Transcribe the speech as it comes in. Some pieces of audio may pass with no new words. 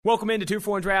Welcome into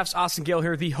 2-for-1 Drafts. Austin Gayle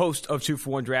here, the host of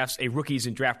 2-for-1 Drafts, a Rookies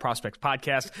and Draft Prospects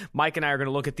podcast. Mike and I are going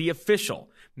to look at the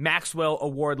official Maxwell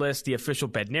award list, the official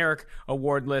Bednarik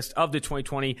award list of the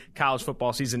 2020 college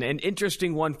football season. An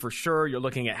interesting one for sure. You're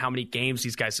looking at how many games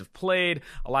these guys have played.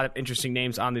 A lot of interesting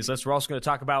names on these lists. We're also going to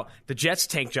talk about the Jets'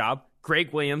 tank job,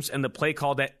 Gregg Williams, and the play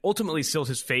call that ultimately sealed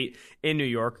his fate in New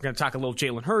York. We're going to talk a little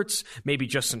Jalen Hurts, maybe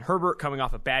Justin Herbert coming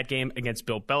off a bad game against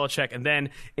Bill Belichick, and then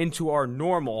into our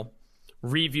normal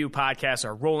review podcast,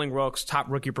 our rolling rooks, top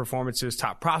rookie performances,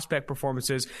 top prospect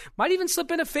performances, might even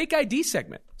slip in a fake ID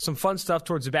segment. Some fun stuff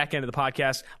towards the back end of the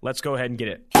podcast. Let's go ahead and get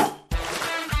it.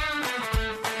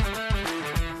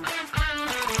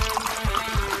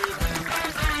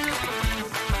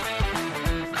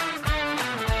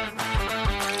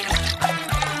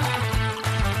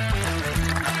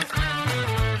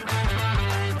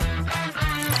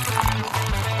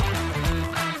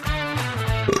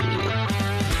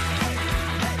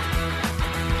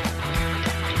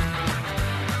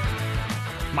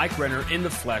 Mike Renner in the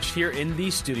flesh here in the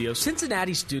studio,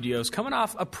 Cincinnati studios, coming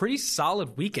off a pretty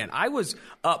solid weekend. I was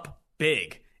up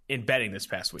big in betting this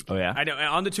past week. Oh, yeah? I know.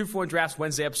 On the 2-for-1 Drafts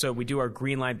Wednesday episode, we do our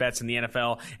green line bets in the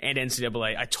NFL and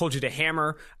NCAA. I told you to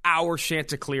hammer our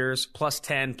Chanticleers, plus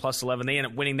 10, plus 11. They end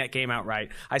up winning that game outright.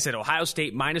 I said Ohio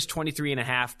State minus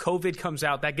 23.5. COVID comes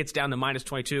out. That gets down to minus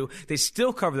 22. They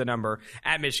still cover the number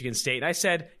at Michigan State. And I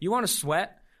said, you want to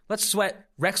sweat? Let's sweat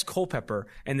Rex Culpepper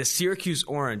and the Syracuse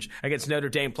Orange against Notre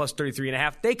Dame plus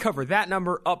 33.5. They cover that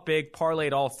number up big,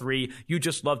 parlayed all three. You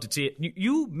just love to see it.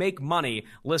 You make money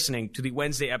listening to the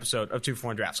Wednesday episode of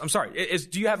 2-for-1 Drafts. I'm sorry.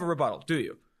 Do you have a rebuttal? Do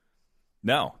you?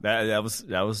 No, that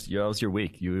was your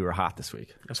week. You were hot this week.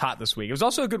 It was hot this week. It was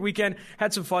also a good weekend.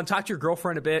 Had some fun. Talked to your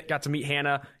girlfriend a bit. Got to meet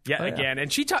Hannah again. And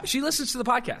she listens to the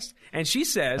podcast. And she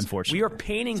says we are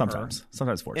painting her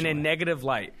in a negative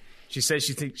light. She says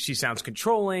she thinks she sounds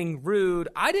controlling, rude.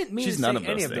 I didn't mean to say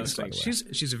any of those things.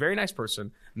 She's a very nice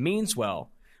person, means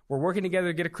well. We're working together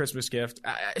to get a Christmas gift.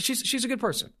 She's a good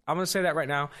person. I'm going to say that right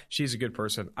now. She's a good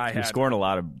person. You're scoring a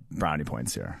lot of brownie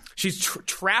points here. She's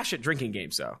trash at drinking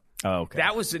games, though. Oh, okay.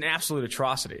 That was an absolute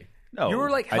atrocity. No, you were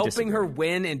like helping her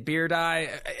win in beer die.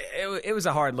 It was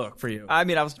a hard look for you. I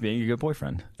mean, I was being a good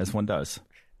boyfriend, as one does.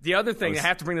 The other thing, I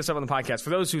have to bring this up on the podcast, for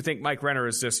those who think Mike Renner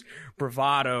is just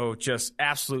bravado, just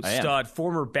absolute stud,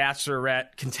 former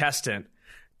Bachelorette contestant,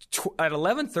 at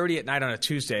 11:30 at night on a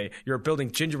Tuesday, you're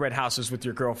building gingerbread houses with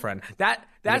your girlfriend. That's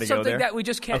something that we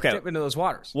just can't dip into those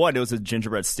waters. One, it was a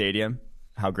gingerbread stadium.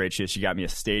 How great she is. She got me a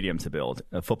stadium to build,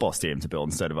 a football stadium to build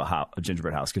instead of a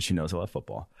gingerbread house because she knows I love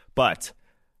football. But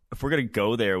if we're going to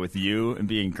go there with you and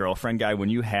being girlfriend guy, when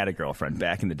you had a girlfriend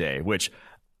back in the day, which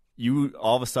you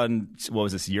all of a sudden, what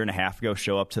was this, a year and a half ago,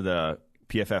 show up to the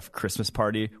PFF Christmas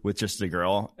party with just a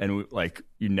girl, and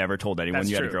you never told anyone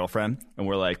you had a girlfriend, and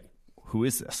we're like, who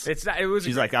is this?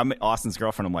 She's like, I'm Austin's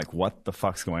girlfriend. I'm like, what the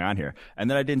fuck's going on here? And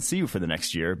then I didn't see you for the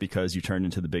next year because you turned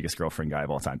into the biggest girlfriend guy of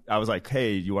all time. I was like,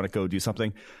 hey, you want to go do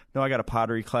something? No, I got a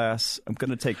pottery class. I'm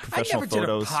going to take professional photos. I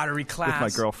never did a pottery class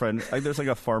with my girlfriend. There's like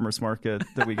a farmer's market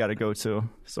that we got to go to.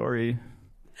 Sorry.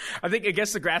 I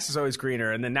guess the grass is always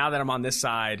greener, and then now that I'm on this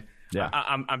side,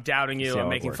 I'm doubting you. I'm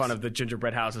making fun of the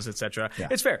gingerbread houses, etc. Yeah.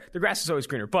 It's fair. The grass is always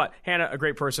greener. But Hannah, a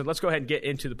great person. Let's go ahead and get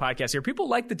into the podcast here. People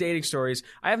like the dating stories.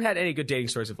 I haven't had any good dating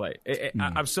stories of late.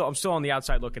 I'm still on the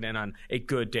outside looking in on a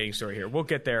good dating story here. We'll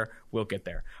get there.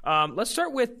 Let's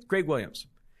start with Gregg Williams.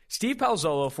 Steve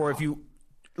Palazzolo, if you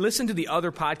listen to the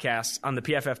other podcasts on the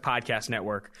PFF Podcast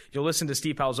Network, you'll listen to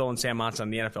Steve Palazzolo and Sam Monson on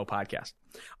the NFL podcast.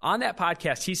 On that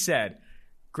podcast, he said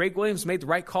Gregg Williams made the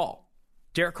right call.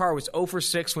 Derek Carr was 0 for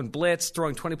 6 when blitzed,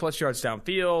 throwing 20-plus yards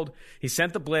downfield. He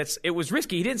sent the blitz. It was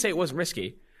risky. He didn't say it wasn't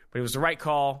risky, but it was the right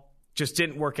call. Just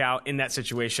didn't work out in that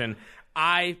situation.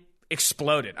 I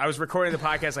exploded. I was recording the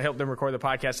podcast. I helped them record the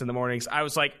podcast in the mornings. I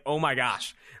was like, oh, my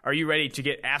gosh. Are you ready to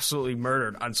get absolutely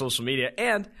murdered on social media?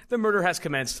 And the murder has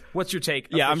commenced. What's your take?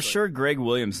 Yeah, I'm sure Gregg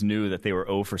Williams knew that they were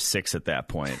 0 for 6 at that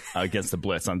point against the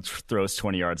blitz on throws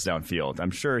 20 yards downfield.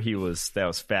 I'm sure that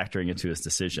was factoring into his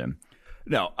decision.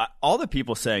 No, all the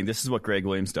people saying this is what Gregg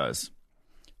Williams does.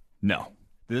 No,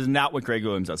 this is not what Gregg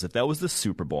Williams does. If that was the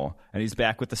Super Bowl and he's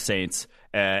back with the Saints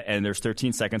and there's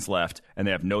 13 seconds left and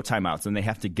they have no timeouts and they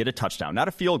have to get a touchdown, not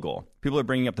a field goal. People are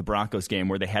bringing up the Broncos game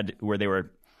where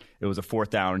it was a 4th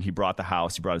down and he brought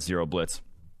a zero blitz.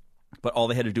 But all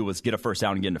they had to do was get a first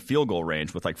down and get into field goal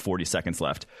range with like 40 seconds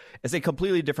left. It's a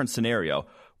completely different scenario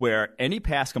where any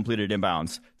pass completed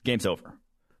inbounds, game's over.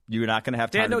 You're not going to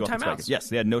have time to go up and spike it. Yes,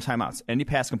 they had no timeouts. Any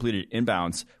pass completed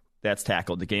inbounds, that's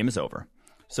tackled. The game is over.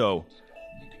 So,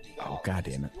 oh, God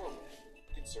damn it.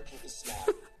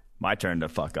 My turn to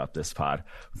fuck up this pod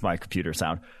with my computer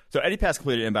sound. So any pass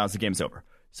completed inbounds, the game's over.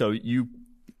 So you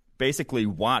basically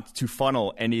want to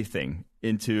funnel anything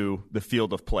into the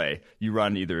field of play. You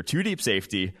run either a 2-deep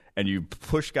safety and you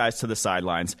push guys to the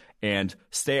sidelines and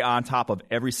stay on top of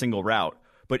every single route.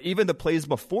 But even the plays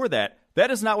before that, that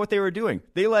is not what they were doing.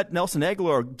 They let Nelson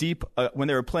Aguilar deep when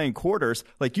they were playing quarters.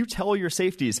 Like, you tell your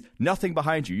safeties nothing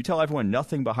behind you. You tell everyone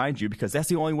nothing behind you because that's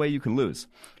the only way you can lose.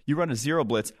 You run a zero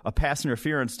blitz, a pass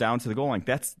interference down to the goal line.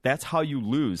 That's how you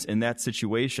lose in that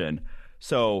situation.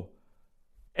 So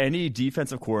any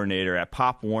defensive coordinator at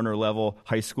Pop Warner level,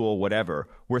 high school, whatever,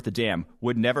 worth a damn,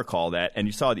 would never call that. And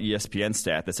you saw the ESPN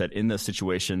stat that said in the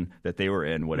situation that they were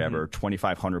in, whatever,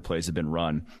 2,500 plays have been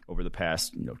run over the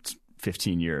past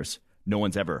 15 years. No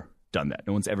one's ever done that.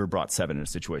 No one's ever brought 7 in a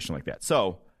situation like that.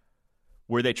 So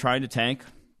were they trying to tank?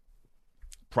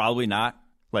 Probably not.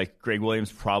 Like, Greg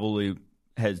Williams probably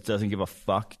doesn't give a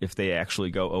fuck if they actually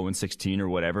go 0-16 or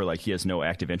whatever. Like, he has no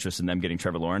active interest in them getting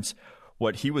Trevor Lawrence.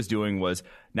 What he was doing was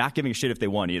not giving a shit if they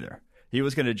won either. He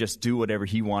was going to just do whatever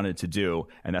he wanted to do,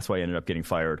 and that's why he ended up getting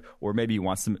fired. Or maybe he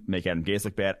wants to make Adam Gase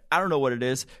look bad. I don't know what it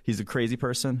is. He's a crazy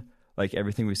person. Like,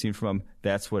 everything we've seen from him,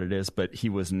 that's what it is. But he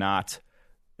was not...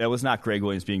 That was not Greg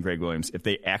Williams being Greg Williams. If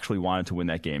they actually wanted to win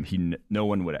that game, no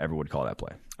one would call that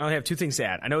play. I only have 2 things to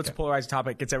add. I know it's a polarized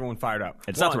topic, gets everyone fired up.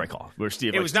 It's not the right call.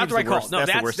 It was not the right call. No,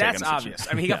 that's obvious.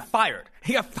 I mean, he got fired.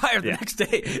 He got fired the next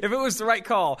day. If it was the right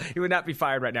call, he would not be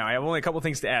fired right now. I have only a couple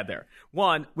things to add there.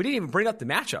 One, we didn't even bring up the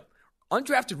matchup.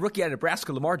 Undrafted rookie out of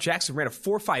Nebraska, Lamar Jackson, ran a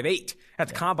 4.58 at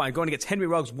the combine going against Henry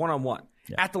Ruggs one-on-one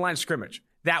at the line of scrimmage.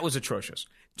 That was atrocious.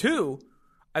 2,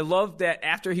 I love that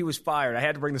after he was fired, I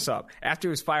had to bring this up. After he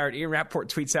was fired, Ian Rappaport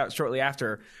tweets out shortly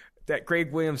after that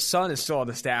Greg Williams' son is still on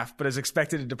the staff, but is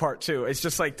expected to depart too. It's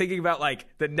just like thinking about like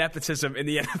the nepotism in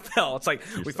the NFL. It's like,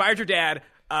 we fired your dad.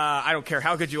 I don't care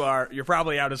how good you are. You're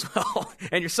probably out as well.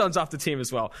 And your son's off the team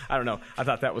as well. I don't know. I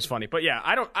thought that was funny. But yeah,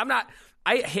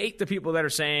 I hate the people that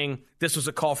are saying this was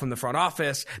a call from the front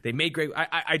office. They made Greg.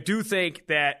 I do think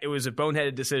that it was a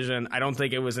boneheaded decision. I don't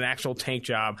think it was an actual tank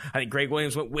job. I think Greg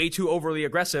Williams went way too overly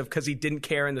aggressive because he didn't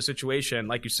care in the situation,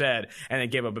 like you said, and then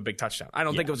gave up a big touchdown. I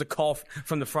don't think it was a call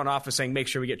from the front office saying, make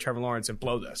sure we get Trevor Lawrence and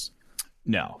blow this.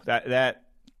 No,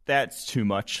 that's too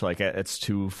much. Like, it's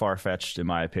too far-fetched, in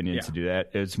my opinion, to do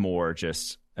that. It's more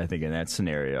just, I think, in that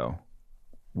scenario,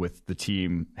 with the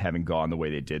team having gone the way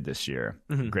they did this year,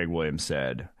 Greg Williams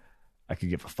said, I could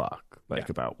give a fuck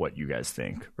about what you guys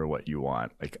think or what you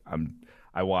want. Like,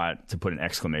 I want to put an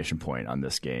exclamation point on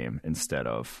this game instead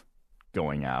of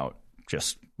going out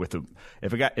just with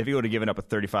if he would have given up a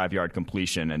 35-yard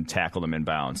completion and tackled him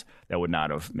inbounds, that would not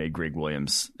have made Greg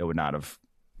Williams, that would not have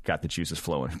got the juices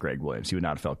flowing for Greg Williams. He would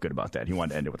not have felt good about that. He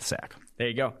wanted to end it with a sack. There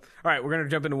you go. All right, we're going to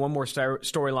jump into one more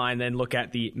storyline, then look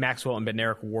at the Maxwell and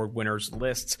Bednarik Award winners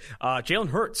lists. Jalen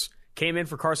Hurts came in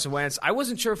for Carson Wentz. I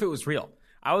wasn't sure if it was real.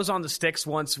 I was on the sticks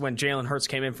once when Jalen Hurts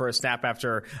came in for a snap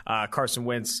after Carson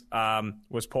Wentz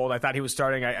was pulled. I thought he was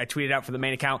starting. I tweeted out for the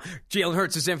main account, Jalen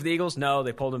Hurts is in for the Eagles. No,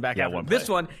 they pulled him back out. This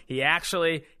one, he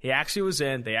actually was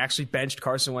in. They actually benched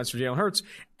Carson Wentz for Jalen Hurts.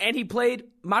 And he played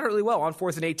moderately well on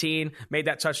 4th and 18, made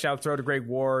that touchdown throw to Greg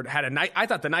Ward, had I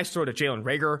thought the nice throw to Jalen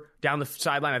Reagor down the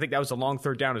sideline. I think that was a long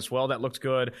 3rd down as well. That looked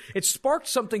good. It sparked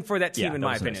something for that team, in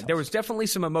my opinion. There was definitely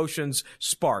some emotions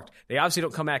sparked. They obviously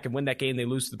don't come back and win that game. They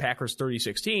lose to the Packers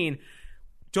 30-16.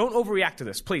 Don't overreact to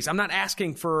this, please. I'm not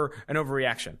asking for an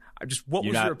overreaction. What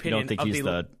was your opinion? You don't think he's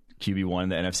the QB1 in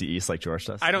the NFC East like George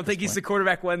does? I don't think he's the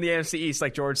quarterback one in the NFC East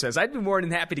like George says. I'd be more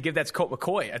than happy to give that to Colt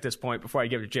McCoy at this point before I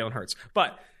give it to Jalen Hurts.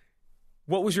 But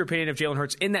what was your opinion of Jalen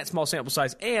Hurts in that small sample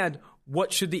size, and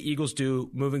what should the Eagles do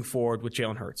moving forward with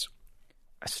Jalen Hurts?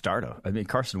 I mean,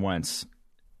 Carson Wentz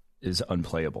is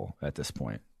unplayable at this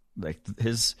point. Like,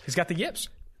 he's got the yips.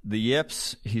 The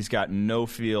yips. He's got no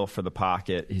feel for the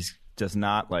pocket. He does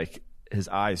not, like, his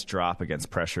eyes drop against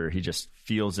pressure. He just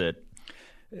feels it.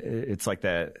 It's like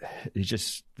that. He's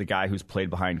just the guy who's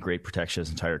played behind great protection his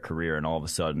entire career, and all of a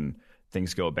sudden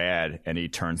things go bad and he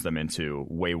turns them into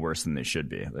way worse than they should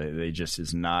be. They just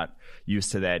is not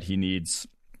used to that. He needs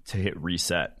to hit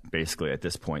reset basically at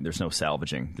this point. There's no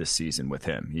salvaging this season with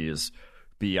him. He is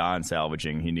beyond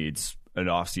salvaging. He needs an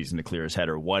offseason to clear his head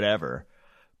or whatever.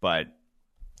 But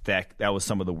that was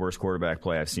some of the worst quarterback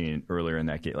play I've seen earlier in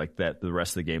that game. Like that, the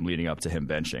rest of the game leading up to him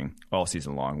benching all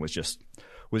season long was just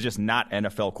not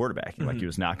NFL quarterbacking. Like, he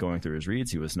was not going through his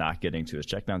reads. He was not getting to his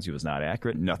checkdowns. He was not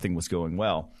accurate. Nothing was going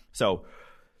well. So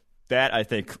that I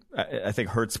think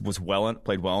Hurts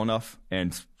played well enough,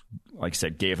 and like I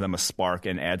said, gave them a spark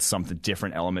and adds something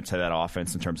different element to that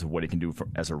offense in terms of what he can do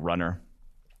as a runner.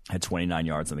 Had 29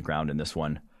 yards on the ground in this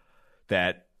one.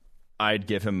 That I'd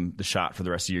give him the shot for the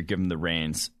rest of the year, give him the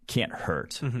reins. Can't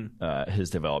hurt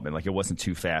his development. Like, it wasn't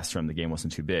too fast from the game,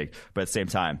 wasn't too big. But at the same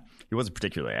time, he wasn't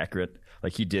particularly accurate.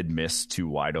 Like, he did miss 2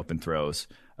 wide open throws.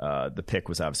 The pick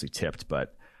was obviously tipped,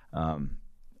 but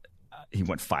he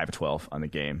went 5 of 12 on the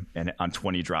game. And on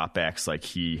 20 dropbacks, like,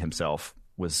 he himself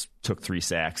took 3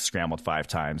 sacks, scrambled 5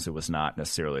 times. It was not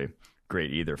necessarily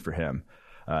great either for him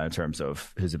in terms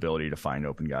of his ability to find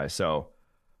open guys. So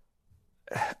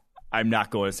I'm not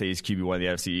going to say he's QB1 of the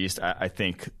NFC East. I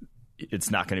think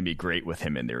it's not going to be great with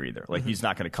him in there either. Like, he's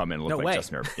not going to come in and look like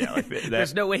Justin Herbert. Yeah, like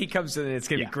there's no way he comes in and it's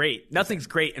going to be great. Nothing's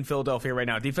great in Philadelphia right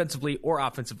now, defensively or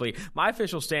offensively. My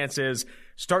official stance is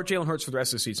start Jalen Hurts for the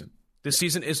rest of the season. This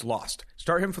season is lost.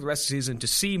 Start him for the rest of the season to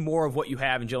see more of what you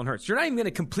have in Jalen Hurts. You're not even going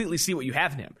to completely see what you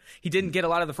have in him. He didn't get a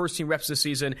lot of the first-team reps this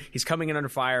season. He's coming in under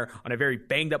fire on a very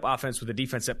banged-up offense with a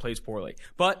defense that plays poorly.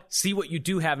 But see what you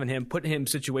do have in him. Put him in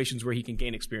situations where he can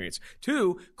gain experience.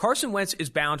 2, Carson Wentz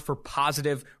is bound for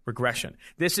positive regression.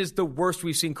 This is the worst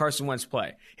we've seen Carson Wentz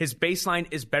play. His baseline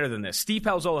is better than this. Steve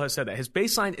Palazzolo has said that. His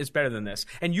baseline is better than this.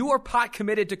 And you are pot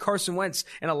committed to Carson Wentz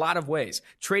in a lot of ways.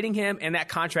 Trading him and that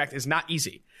contract is not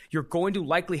easy. You're going to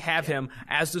likely have him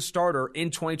as the starter in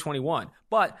 2021,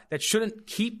 but that shouldn't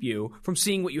keep you from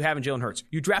seeing what you have in Jalen Hurts.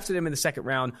 You drafted him in the 2nd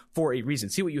round for a reason.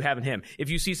 See what you have in him. If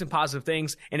you see some positive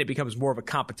things and it becomes more of a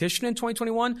competition in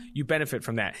 2021, you benefit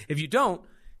from that. If you don't,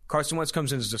 Carson Wentz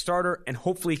comes in as a starter and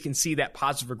hopefully can see that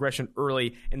positive regression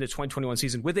early in the 2021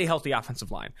 season with a healthy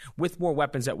offensive line, with more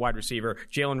weapons at wide receiver,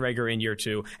 Jalen Reagor in year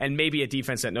 2, and maybe a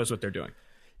defense that knows what they're doing.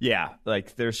 Yeah,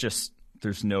 like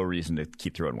there's no reason to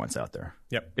keep throwing Wentz out there.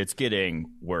 Yep. It's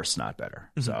getting worse, not better.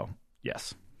 So,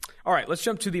 yes. All right, let's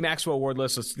jump to the Maxwell Award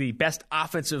list. It's the best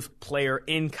offensive player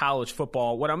in college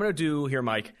football. What I'm going to do here,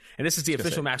 Mike, and this is the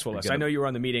official Maxwell list. I know you were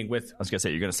on the meeting with... I was going to say,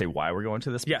 you're going to say why we're going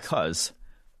to this? Yes. Because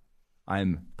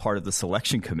I'm part of the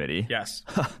selection committee. Yes.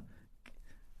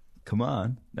 Come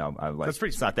on. No, I'm like,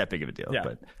 it's not that big of a deal. Yeah.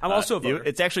 But I'm also a voter.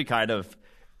 It's actually kind of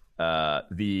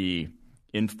the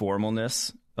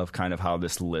informalness of kind of how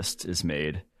this list is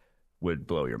made would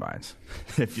blow your minds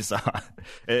if you saw it.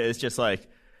 It's just like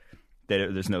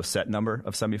there's no set number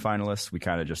of semifinalists. We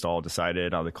kind of just all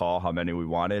decided on the call how many we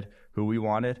wanted, who we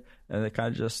wanted, and it kind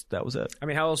of just, that was it. I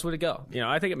mean, how else would it go?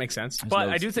 I think it makes sense. But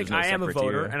I do think I am a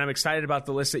voter, and I'm excited about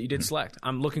the list that you did select.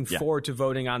 I'm looking forward to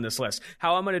voting on this list.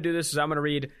 How I'm going to do this is I'm going to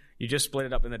read... You just split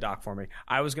it up in the doc for me.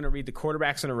 I was going to read the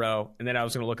quarterbacks in a row, and then I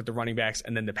was going to look at the running backs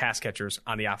and then the pass catchers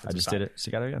on the offensive side. I just did it. So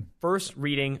you got it again. First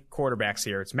reading quarterbacks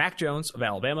here. It's Mac Jones of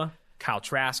Alabama, Kyle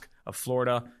Trask of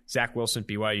Florida, Zach Wilson,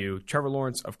 BYU, Trevor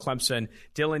Lawrence of Clemson,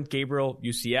 Dylan Gabriel,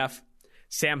 UCF,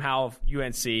 Sam Howell of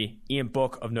UNC, Ian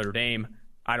Book of Notre Dame.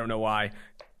 I don't know why.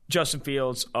 Justin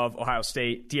Fields of Ohio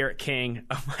State, De'Aaron King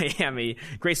of Miami,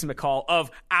 Grayson McCall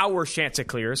of our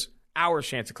Chanticleers,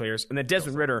 and then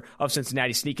Desmond Ridder of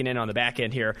Cincinnati sneaking in on the back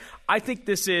end here. I think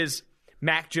this is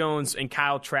Mac Jones and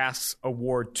Kyle Trask's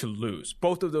award to lose.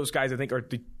 Both of those guys, I think, are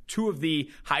the 2 of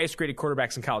the highest graded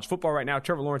quarterbacks in college football right now.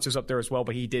 Trevor Lawrence is up there as well,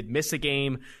 but he did miss a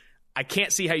game. I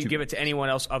can't see how you give it to anyone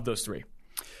else of those 3.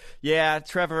 Yeah,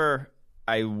 Trevor,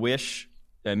 I wish,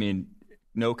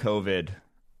 no COVID,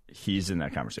 he's in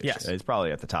that conversation. Yes. He's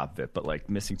probably at the top of it, but like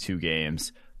missing 2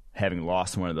 games, having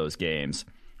lost one of those games,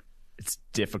 it's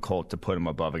difficult to put him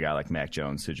above a guy like Mac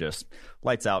Jones who just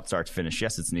lights out, start to finish.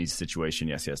 Yes, it's an easy situation.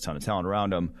 Yes, he has a ton of talent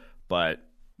around him, but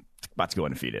about to go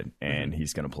undefeated, and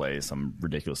he's going to play some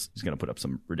ridiculous. He's going to put up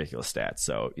some ridiculous stats.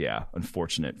 So yeah,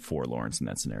 unfortunate for Lawrence in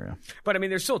that scenario. But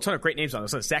there's still a ton of great names on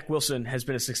this list. Zach Wilson has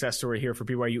been a success story here for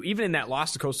BYU. Even in that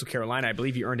loss to Coastal Carolina, I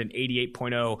believe he earned an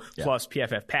 88.0 plus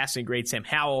PFF passing grade. Sam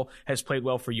Howell has played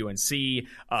well for UNC.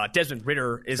 Desmond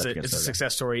Ridder is a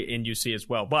success story in UC as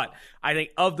well. But I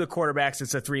think of the quarterbacks,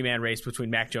 it's a 3-man race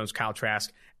between Mac Jones, Kyle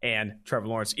Trask, and Trevor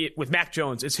Lawrence. With Mac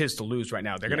Jones, it's his to lose right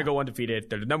now. They're going to go undefeated.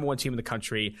 They're the number 1 team in the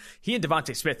country. He and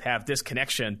Devontae Smith have this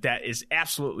connection that is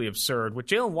absolutely absurd. With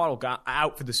Jalen Waddle got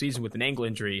out for the season with an ankle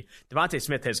injury, Devontae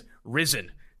Smith has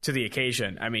risen to the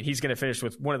occasion. He's going to finish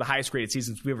with one of the highest graded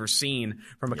seasons we've ever seen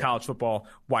from a college football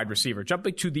wide receiver.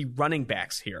 Jumping to the running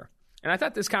backs here. And I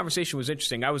thought this conversation was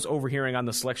interesting. I was overhearing on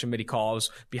the selection committee calls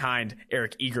behind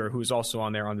Eric Eager, who's also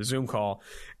on there on the Zoom call.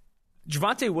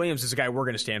 Javonte Williams is a guy we're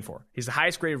going to stand for. He's the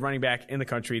highest graded running back in the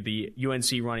country, the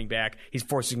UNC running back. He's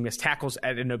forcing missed tackles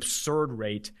at an absurd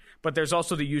rate. But there's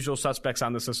also the usual suspects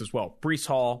on this list as well. Breece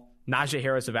Hall, Najee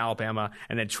Harris of Alabama,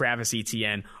 and then Travis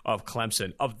Etienne of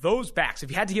Clemson. Of those backs, if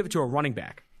you had to give it to a running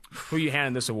back, who are you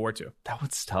handing this award to? That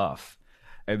one's tough.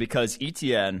 And because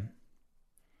Etienne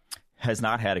has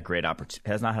not had a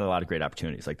lot of great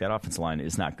opportunities. Like, that offensive line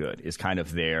is not good. It's kind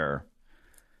of there.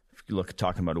 If you look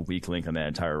talking about a weak link on that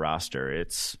entire roster,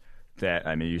 it's that,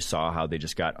 I mean, you saw how they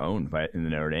just got owned in the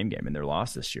Notre Dame game in their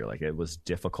loss this year. Like, it was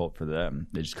difficult for them.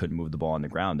 They just couldn't move the ball on the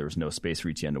ground. There was no space for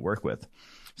Etienne to work with.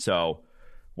 So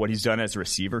what he's done as a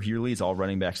receiver, he leads all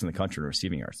running backs in the country in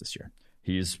receiving yards this year.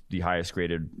 He's the highest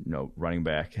graded, running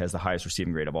back, has the highest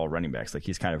receiving grade of all running backs. Like,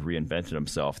 he's kind of reinvented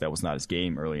himself. That was not his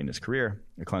game early in his career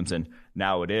at Clemson.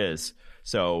 Now it is.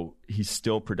 So he's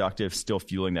still productive, still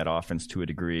fueling that offense to a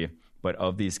degree. But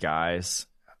of these guys,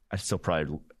 I still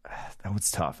probably, that was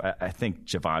tough. I think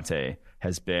Javonte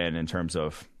has been, in terms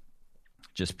of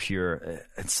just pure,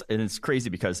 it's crazy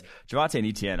because Javonte and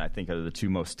Etienne, I think, are the two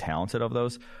most talented of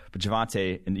those. But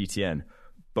Javonte and Etienne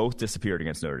both disappeared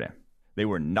against Notre Dame. They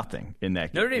were nothing in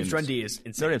that game. Notre Dame's run D is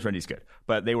insane. Notre Dame's run D is good.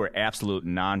 But they were absolute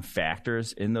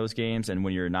non-factors in those games. And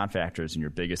when you're non-factors in your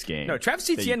biggest game... No, Travis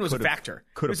Etienne was a factor.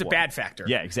 It was a bad factor.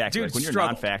 Yeah, exactly. Like, when you're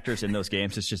non-factors in those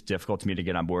games, it's just difficult to me to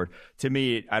get on board. To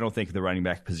me, I don't think the running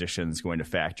back position is going to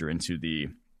factor into the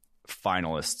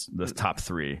finalists, the top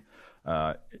three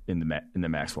in the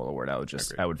Maxwell Award.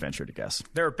 I would venture to guess.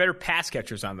 There are better pass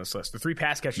catchers on this list. The three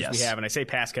pass catchers we have, and I say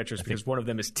pass catchers because one of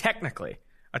them is technically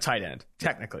a tight end,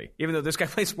 technically. Even though this guy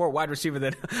plays more wide receiver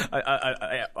than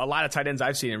a lot of tight ends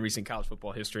I've seen in recent college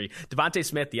football history. Devontae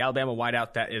Smith, the Alabama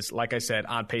wideout that is, like I said,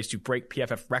 on pace to break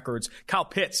PFF records. Kyle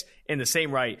Pitts, in the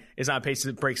same right, is on pace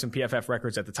to break some PFF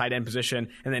records at the tight end position.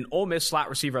 And then Ole Miss slot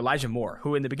receiver Elijah Moore,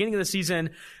 who in the beginning of the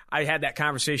season, I had that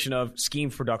conversation of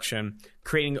scheme production,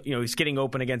 creating, he's getting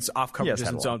open against off coverages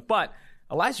and zone. But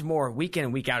Elijah Moore, week in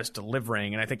and week out, is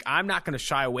delivering. And I think I'm not going to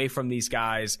shy away from these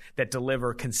guys that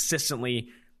deliver consistently,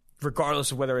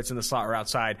 regardless of whether it's in the slot or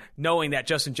outside, knowing that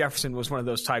Justin Jefferson was one of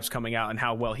those types coming out and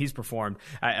how well he's performed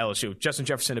at LSU. Justin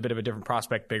Jefferson, a bit of a different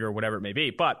prospect, bigger, whatever it may be.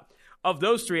 But of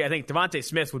those three, I think Devontae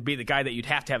Smith would be the guy that you'd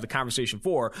have to have the conversation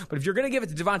for. But if you're going to give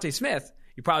it to Devontae Smith,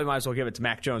 you probably might as well give it to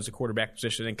Mac Jones, the quarterback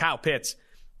position. And Kyle Pitts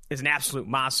is an absolute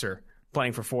monster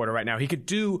playing for Florida right now. He could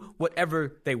do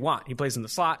whatever they want. He plays in the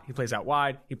slot, he plays out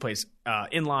wide, he plays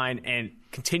in line, and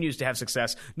continues to have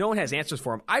success. No one has answers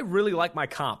for him. I really like my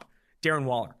comp, Darren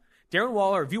Waller. Darren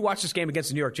Waller, if you watch this game against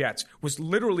the New York Jets, was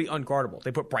literally unguardable.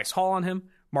 They put Bryce Hall on him,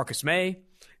 Marcus May,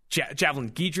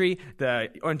 Javelin Guidry, the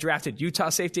undrafted Utah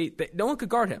safety. No one could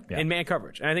guard him in man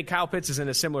coverage. And I think Kyle Pitts is in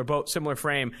a similar boat, similar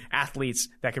frame, athletes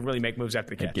that can really make moves after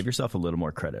the catch. Give yourself a little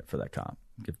more credit for that comp.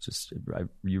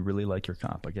 You really like your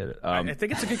comp. I get it. I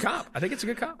think it's a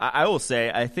good comp. I will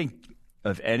say, I think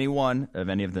of any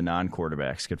of the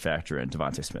non-quarterbacks could factor in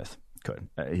Devontae Smith. Could.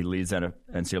 He leads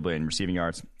NCAA in receiving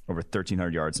yards, over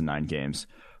 1,300 yards in 9 games,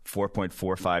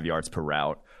 4.45 yards per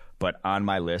route. But on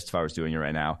my list, if I was doing it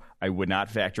right now, I would not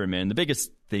factor him in. The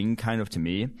biggest thing kind of to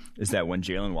me is that when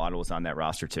Jalen Waddle was on that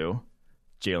roster too,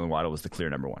 Jalen Waddle was the clear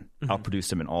number one. Mm-hmm.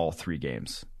 Outproduced him in all 3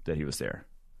 games that he was there.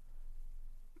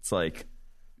 It's like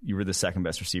you were the second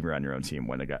best receiver on your own team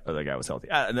when the other guy was healthy.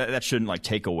 That shouldn't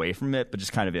take away from it, but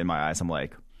just kind of in my eyes, I'm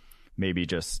like, maybe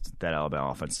just that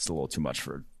Alabama offense is a little too much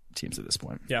for teams at this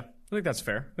point. Yeah, I think that's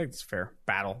fair. I think it's a fair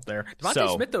battle there.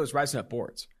 Devontae Smith, though, is rising up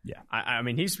boards. Yeah. I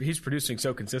mean, he's producing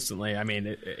so consistently. I mean,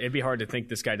 it'd be hard to think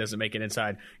this guy doesn't make it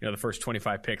inside the first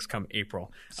 25 picks come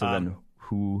April. So then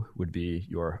who would be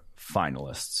your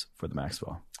finalists for the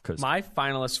Maxwell? My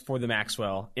finalists for the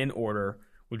Maxwell, in order,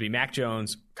 would be Mac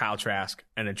Jones, Kyle Trask,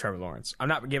 and then Trevor Lawrence. I'm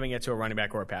not giving it to a running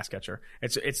back or a pass catcher.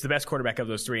 It's the best quarterback of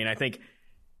those 3, and I think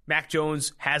Mac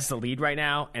Jones has the lead right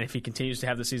now, and if he continues to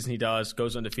have the season he does,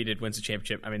 goes undefeated, wins the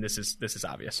championship, I mean, this is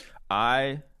obvious.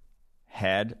 I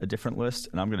had a different list,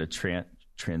 and I'm going to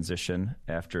transition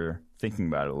after thinking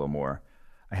about it a little more.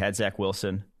 I had Zach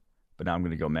Wilson, but now I'm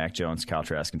going to go Mac Jones, Kyle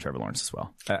Trask, and Trevor Lawrence as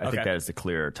well. I think that is the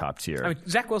clear top tier. I mean,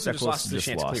 Zach Wilson just lost to the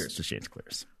Chance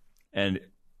Clears. And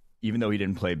even though he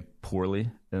didn't play poorly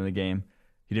in the game,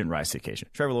 he didn't rise to the occasion.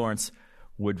 Trevor Lawrence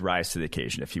would rise to the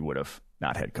occasion if he would have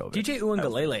not had COVID. DJ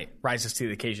Uiagalelei rises to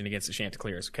the occasion against the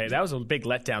Chanticleers. Okay, that was a big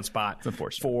letdown spot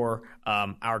for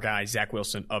our guy Zach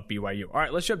Wilson of BYU. All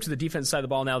right, let's jump to the defense side of the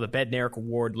ball now. The Bednarik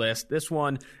Award list. This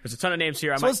one, there's a ton of names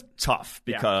here. It's tough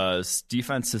because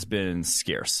defense has been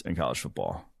scarce in college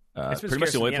football. Pretty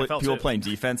much the only people playing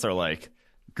defense are like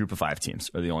group of 5 teams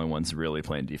are the only ones really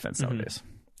playing defense nowadays.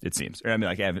 It seems. I mean,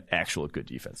 like, I have actual good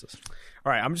defenses.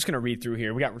 All right, I'm just going to read through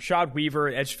here. We got Rashad Weaver,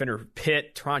 edge defender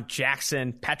Pitt, Teron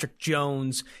Jackson, Patrick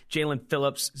Jones, Jalen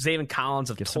Phillips, Zaven Collins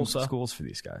of Tulsa. Some schools for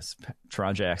these guys.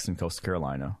 Teron Jackson, Coastal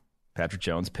Carolina. Patrick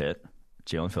Jones, Pitt.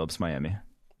 Jalen Phillips, Miami.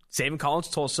 Zaven Collins,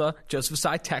 Tulsa. Joseph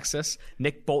Asai, Texas.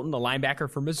 Nick Bolton, the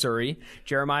linebacker for Missouri.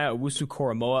 Jeremiah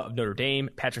Owusu-Koramoah of Notre Dame.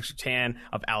 Patrick Surtain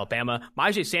of Alabama.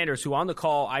 Myjai Sanders, who on the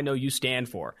call I know you stand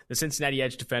for. The Cincinnati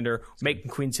edge defender,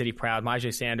 making Queen City proud.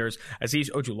 Myjai Sanders. Azeez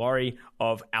Ojulari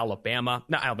of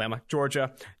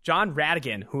Georgia. John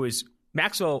Radigan, who is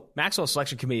Maxwell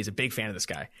selection committee is a big fan of this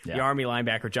guy. Yeah. The Army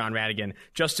linebacker, John Radigan.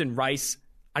 Justin Rice.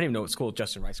 I don't even know what school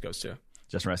Justin Rice goes to.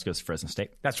 Justin Rice goes to Fresno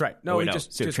State. That's right. No, he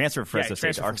just transfer from Fresno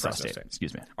State to Arkansas State.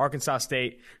 Excuse me. Arkansas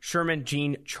State. Sherman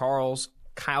Jean Charles.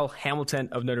 Kyle Hamilton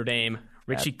of Notre Dame.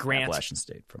 Richie Grant. Appalachian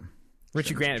State from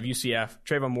Richie Grant of UCF.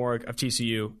 Trayvon Moore of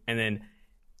TCU. And then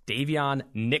Davion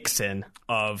Nixon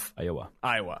of Iowa.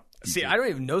 See, I don't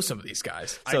even know some of these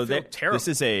guys. So I feel terrible. This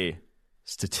is a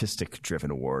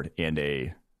statistic-driven award and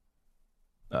a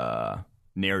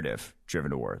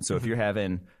narrative-driven award. So if you're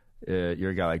having you're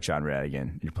a guy like John Radigan,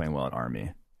 and you're playing well at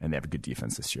Army, and they have a good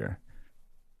defense this year,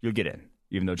 you'll get in.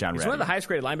 Even though John Radigan, he's one of the highest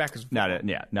graded linebackers.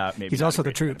 Maybe he's also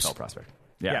the troops. NFL prospect.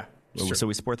 Yeah. So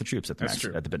we support the troops at the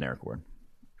Bednarik Award.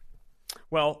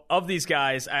 Well, of these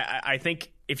guys, I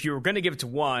think if you were going to give it to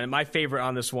one, my favorite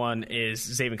on this one is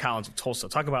Zaven Collins of Tulsa.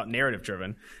 Talk about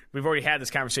narrative-driven. We've already had this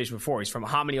conversation before. He's from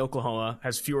Hominy, Oklahoma,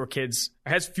 has fewer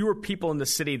people in the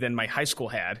city than my high school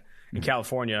had in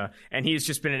California, and he's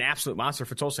just been an absolute monster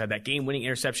for Tulsa. Had that game-winning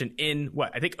interception in,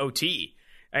 I think OT.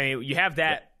 I mean, you have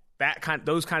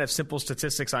those kind of simple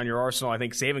statistics on your arsenal. I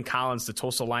think Zaven Collins, the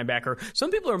Tulsa linebacker,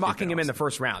 some people are mocking him in the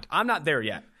first round. I'm not there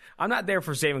yet. I'm not there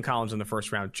for Zaven Collins in the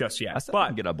first round just yet. But I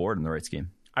can get on board in the right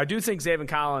scheme. I do think Zaven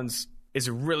Collins is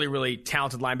a really, really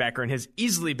talented linebacker and has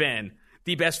easily been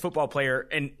the best football player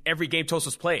in every game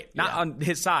Tulsa's played. Not on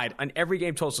his side. On every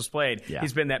game Tulsa's played,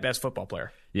 he's been that best football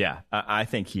player. Yeah, I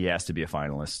think he has to be a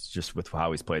finalist just with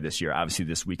how he's played this year. Obviously,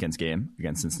 this weekend's game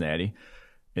against Cincinnati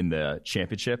in the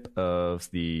championship of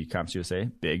the Conference USA,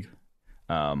 big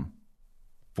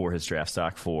for his draft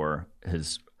stock, for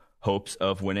his hopes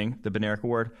of winning the Bednarik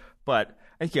Award. But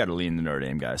I think you got to lean the Notre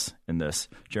Dame guys in this.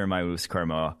 Jeremiah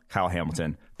Owusu-Koramoah, Kyle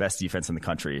Hamilton, best defense in the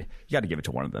country. You got to give it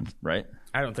to one of them, right?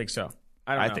 I don't think so.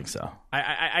 I think so.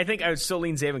 I think I would still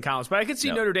lean Zaven Collins, but I could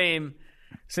see Notre Dame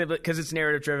simply because it's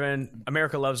narrative driven.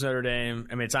 America loves Notre Dame.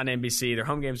 I mean, it's on NBC. Their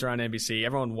home games are on NBC.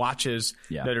 Everyone watches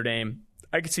Notre Dame.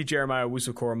 I could see Jeremiah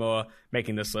Owusu-Koramoah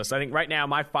making this list. I think right now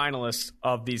my finalist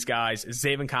of these guys is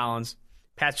Zaven Collins,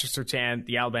 Patrick Surtain,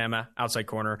 the Alabama outside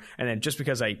corner, and then just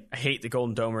because I hate the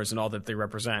Golden Domers and all that they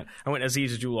represent, I went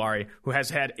Azeez Ojulari, who has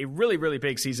had a really, really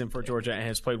big season for Georgia and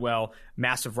has played well.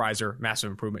 Massive riser, massive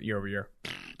improvement year over year.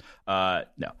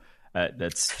 No,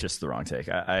 that's just the wrong take.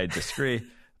 I disagree,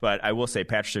 but I will say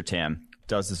Patrick Surtain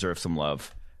does deserve some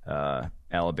love.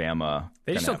 Alabama.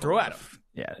 They just don't throw at him.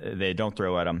 Yeah, they don't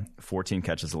throw at him. 14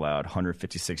 catches allowed,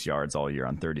 156 yards all year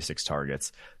on 36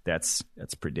 targets. That's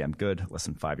pretty damn good. Less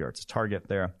than 5 yards a target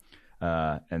there.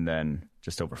 And then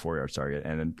just over 4 yards target.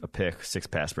 And then a pick, 6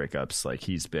 pass breakups. Like,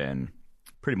 he's been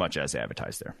pretty much as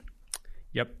advertised there.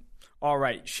 Yep. All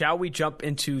right. Shall we jump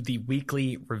into the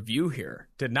weekly review here?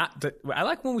 I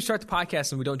like when we start the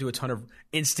podcast and we don't do a ton of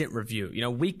instant review.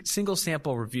 Single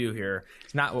sample review here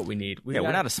is not what we need. We're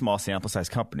not a small sample size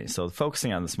company, so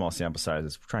focusing on the small sample size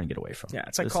is trying to get away from. Yeah,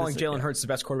 it's like calling Jalen Hurts the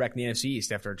best quarterback in the NFC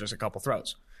East after just a couple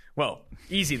throws. Well,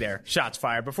 easy there. Shots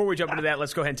fired. Before we jump into that,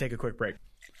 let's go ahead and take a quick break.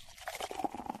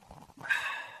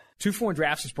 2-for-1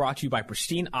 Drafts is brought to you by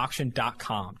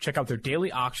PristineAuction.com. Check out their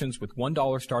daily auctions with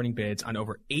 $1 starting bids on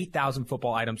over 8,000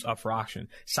 football items up for auction.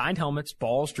 Signed helmets,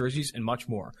 balls, jerseys, and much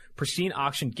more. Pristine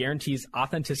Auction guarantees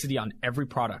authenticity on every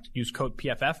product. Use code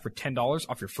PFF for $10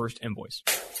 off your first invoice.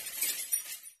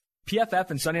 PFF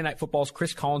and Sunday Night Football's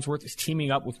Chris Collinsworth is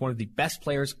teaming up with one of the best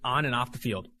players on and off the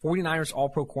field, 49ers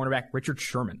All-Pro cornerback Richard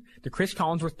Sherman. The Chris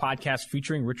Collinsworth podcast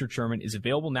featuring Richard Sherman is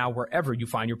available now wherever you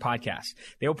find your podcasts.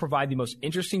 They will provide the most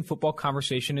interesting football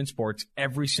conversation in sports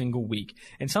every single week.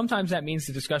 And sometimes that means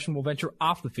the discussion will venture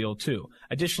off the field too.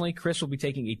 Additionally, Chris will be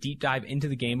taking a deep dive into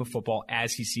the game of football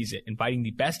as he sees it, inviting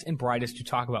the best and brightest to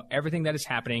talk about everything that is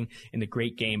happening in the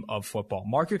great game of football.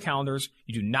 Mark your calendars.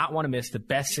 You do not want to miss the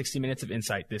best 60 minutes of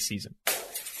insight this season.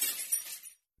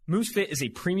 MoveFit is a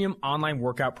premium online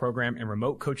workout program and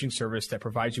remote coaching service that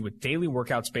provides you with daily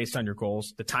workouts based on your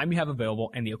goals, the time you have available,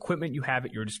 and the equipment you have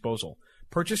at your disposal.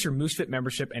 Purchase your MoveFit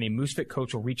membership and a MoveFit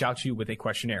coach will reach out to you with a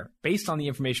questionnaire. Based on the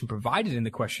information provided in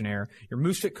the questionnaire, your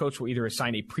MoveFit coach will either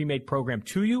assign a pre-made program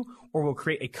to you or will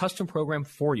create a custom program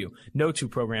for you. No two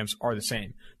programs are the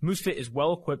same. MoveFit is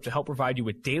well equipped to help provide you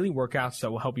with daily workouts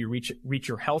that will help you reach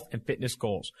your health and fitness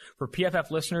goals. For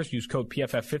PFF listeners, use code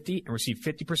PFF50 and receive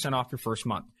 50% off your first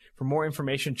month. For more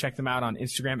information, check them out on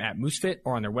Instagram at MooseFit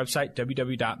or on their website,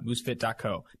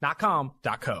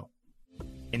 www.moosefit.co.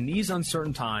 In these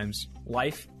uncertain times,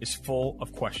 life is full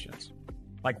of questions.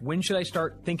 Like, when should I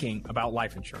start thinking about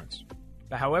life insurance?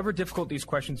 But however difficult these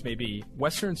questions may be,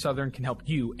 Western and Southern can help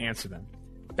you answer them.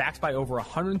 Backed by over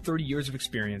 130 years of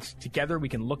experience, together we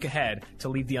can look ahead to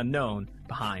leave the unknown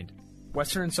behind.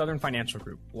 Western and Southern Financial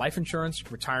Group, life insurance,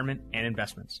 retirement, and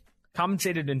investments.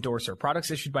 Compensated endorser.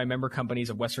 Products issued by member companies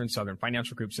of Western and Southern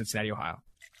Financial Group, Cincinnati, Ohio.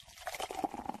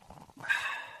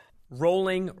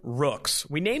 Rolling Rooks.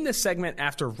 We named this segment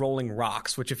after Rolling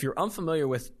Rocks, which if you're unfamiliar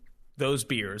with those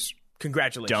beers,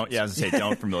 congratulations.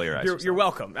 Don't familiarize yourself. You're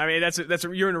welcome. I mean,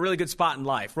 you're in a really good spot in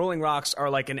life. Rolling Rocks are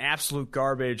like an absolute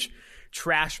garbage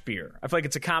trash beer. I feel like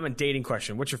it's a common dating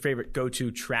question. What's your favorite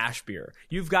go-to trash beer?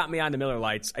 You've got me on the Miller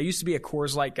Lights. I used to be a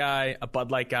Coors Light guy, a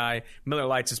Bud Light guy. Miller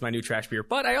Lights is my new trash beer.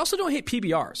 But I also don't hate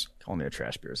PBRs. Call me a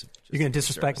trash beer. You're going to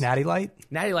disrespect Natty Light?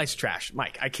 Natty Light's trash.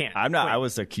 Mike, I can't. I'm not. Wait. I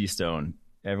was a Keystone.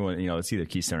 Everyone, it's either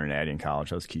Keystone or Natty in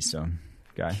college. I was a Keystone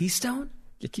guy. Keystone?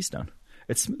 Yeah, Keystone.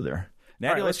 It's smoother.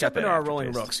 Natty, all right, let's jump into our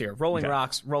Rolling Rooks here. Rolling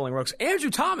Rooks. Andrew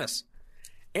Thomas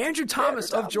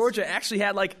of Georgia actually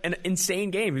had like an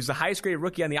insane game. He was the highest graded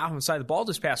rookie on the offensive side of the ball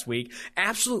this past week.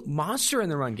 Absolute monster in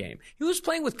the run game. He was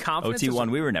playing with confidence.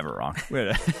 OT1, we were never wrong.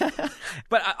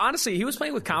 But honestly, he was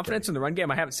playing with confidence in the run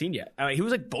game I haven't seen yet. I mean, he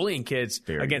was like bullying kids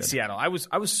against Seattle. I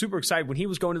was super excited when he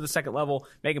was going to the second level,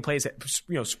 making plays.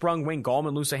 Sprung Wayne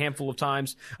Gallman loose a handful of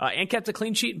times and kept a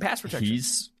clean sheet in pass protection.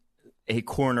 A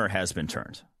corner has been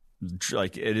turned.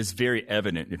 Like, it is very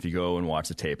evident if you go and watch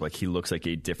the tape. Like, he looks like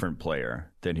a different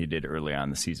player than he did early on in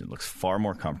the season. Looks far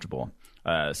more comfortable.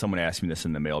 Someone asked me this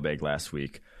in the mailbag last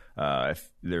week. If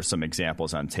there's some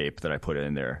examples on tape that I put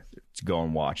in there, to go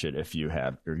and watch it if you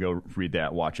have, or go read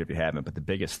that, watch it if you haven't. But the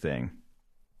biggest thing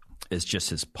is just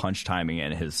his punch timing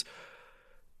and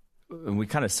and we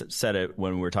kind of said it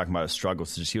when we were talking about his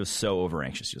struggles. Just, he was so over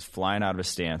anxious. He was flying out of his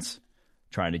stance,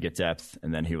 trying to get depth,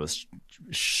 and then he was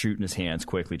shooting his hands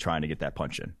quickly, trying to get that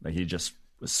punch in. Like, he just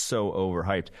was so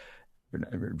overhyped,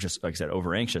 just like I said,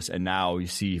 over anxious. And now you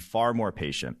see far more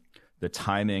patient. The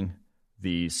timing,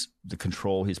 the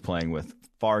control he's playing with,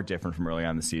 far different from early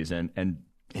on in the season. And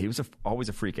he was always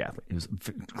a freak athlete. He was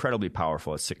incredibly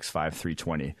powerful at 6'5",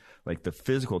 320. Like, the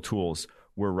physical tools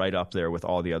were right up there with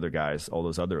all the other guys, all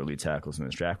those other elite tackles in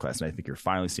this draft class. And I think you're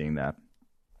finally seeing that.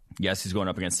 Yes, he's going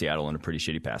up against Seattle in a pretty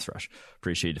shitty pass rush,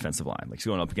 pretty shitty defensive line. Like, he's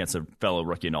going up against a fellow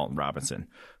rookie, Alton Robinson,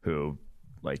 who,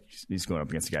 like, he's going up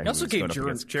against a guy. He also gave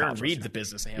Jaron Reed the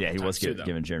business. Yeah, he was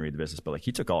giving Jaron Reed the business, but like,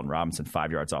 he took Alton Robinson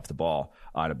 5 yards off the ball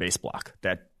on a base block.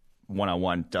 That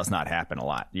one-on-one does not happen a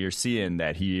lot. You're seeing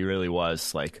that he really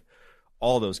was like,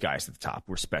 all those guys at the top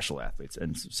were special athletes,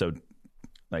 and so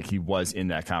like, he was in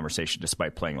that conversation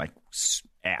despite playing like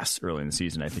ass early in the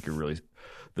season. I think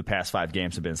the past 5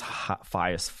 games have been his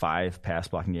highest 5 pass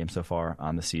blocking games so far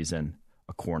on the season.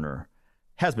 A corner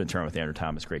has been turned with Andrew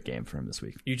Thomas. Great game for him this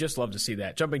week. You just love to see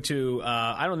that. Jumping to,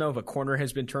 I don't know if a corner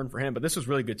has been turned for him, but this was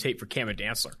really good tape for Cameron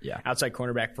Dantzler. Yeah. Outside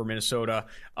cornerback for Minnesota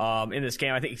in this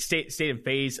game. I think he stayed in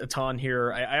phase a ton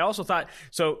here. I also thought,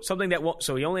 so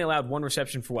he only allowed 1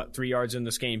 reception for 3 yards in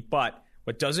this game, but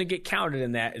what doesn't get counted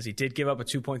in that is he did give up a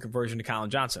 2-point conversion to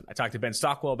Colin Johnson. I talked to Ben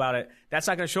Stockwell about it. That's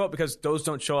not going to show up because those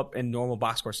don't show up in normal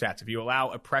box score stats. If you allow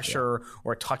a pressure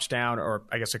or a touchdown or,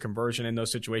 I guess, a conversion in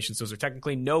those situations, those are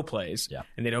technically no plays,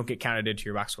 and they don't get counted into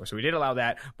your box score. So we did allow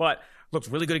that, but looked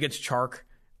really good against Chark.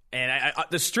 And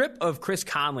the strip of Chris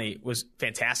Conley was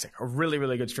fantastic. A really,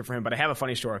 really good strip for him. But I have a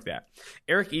funny story with that.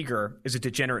 Eric Eager is a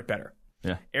degenerate bettor.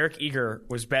 Yeah. Eric Eager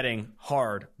was betting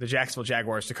hard the Jacksonville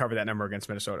Jaguars to cover that number against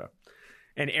Minnesota.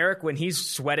 And Eric, when he's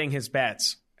sweating his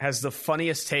bets, has the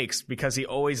funniest takes because he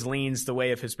always leans the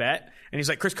way of his bet. And he's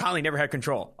like, Chris Conley never had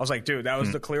control. I was like, dude, that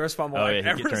was the clearest fumble I've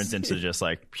ever seen. It turns into just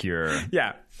like pure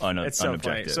it's so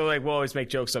funny. So like, we'll always make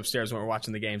jokes upstairs when we're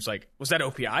watching the games. Like, was that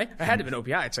OPI? I had to have been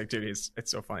OPI. It's like, dude, it's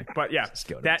so funny. But yeah,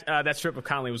 that strip of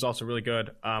Conley was also really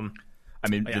good.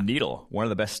 The needle, one of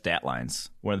the best stat lines,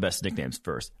 one of the best nicknames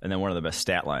first, and then one of the best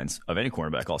stat lines of any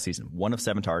cornerback all season. 1 of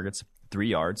 7 targets, 3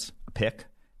 yards, a pick,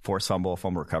 forced fumble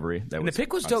recovery. And the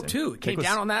pick was dope too. It came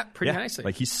down on that pretty nicely.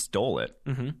 Like, he stole it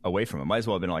away from him. Might as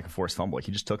well have been like a forced fumble. Like,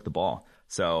 he just took the ball.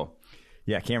 So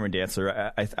yeah, Cameron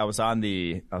Dantzler. I was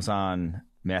on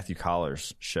Matthew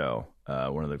Collar's show,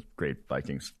 one of the great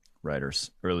Vikings writers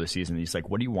earlier this season. He's like,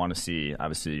 what do you want to see?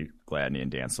 Obviously, Gladney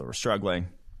and Dantzler were struggling.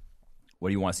 What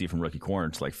do you want to see from rookie corner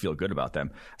to like feel good about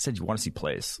them? I said, you want to see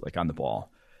plays like on the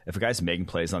ball. If a guy's making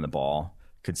plays on the ball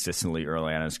consistently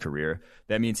early on in his career,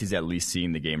 that means he's at least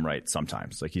seeing the game right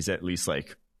sometimes. Like, he's at least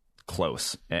like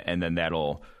close, and then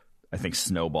that'll, I think,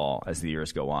 snowball as the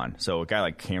years go on. So a guy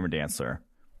like Cameron Dantzler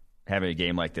having a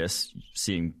game like this,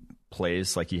 seeing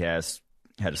plays like he had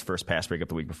his first pass breakup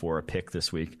the week before, a pick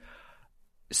this week,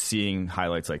 seeing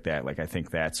highlights like that, like, I think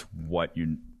that's what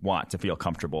you want to feel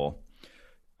comfortable.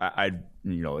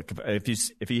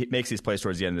 If he makes these plays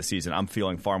towards the end of the season, I'm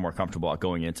feeling far more comfortable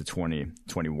going into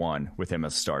 2021 with him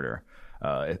as a starter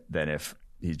than if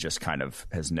he just kind of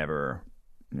has never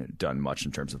done much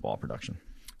in terms of ball production.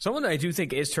 Someone that I do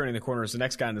think is turning the corner is the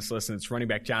next guy on this list, and it's running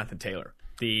back Jonathan Taylor.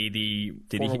 Did he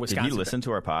listen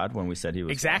to our pod when we said he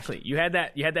was exactly? Washed? You had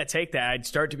that take that I'd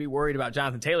start to be worried about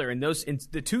Jonathan Taylor. And in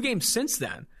the 2 games since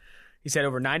then, he's had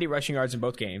over 90 rushing yards in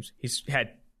both games. He's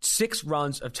had 6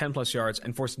 runs of 10+ yards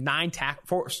and forced 9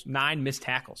 missed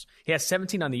tackles. He has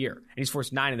 17 on the year, and he's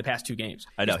forced 9 in the past 2 games.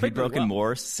 I know he's broken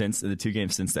more since the 2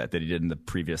 games since that he did in the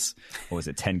previous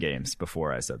 10 games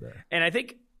before I said that. And I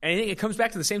think it comes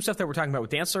back to the same stuff that we're talking about with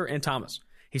Dantzler and Thomas.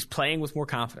 He's playing with more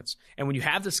confidence. And when you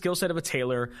have the skill set of a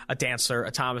Taylor, a Dantzler,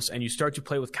 a Thomas, and you start to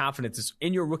play with confidence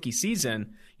in your rookie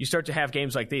season, you start to have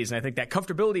games like these. And I think that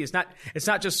comfortability is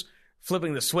not just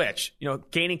flipping the switch.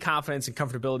 Gaining confidence and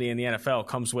comfortability in the NFL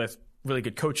comes with really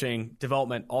good coaching,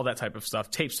 development, all that type of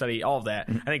stuff, tape study, all of that.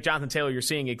 I think Jonathan Taylor, you're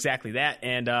seeing exactly that.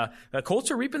 And the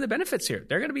Colts are reaping the benefits here.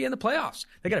 They're going to be in the playoffs.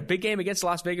 They got a big game against the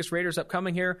Las Vegas Raiders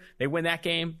upcoming here. They win that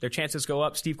game, their chances go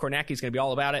up. Steve Kornacki is going to be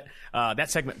all about it.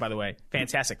 That segment, by the way,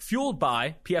 fantastic. Fueled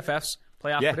by PFF's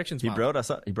playoff predictions model.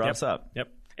 He brought us up.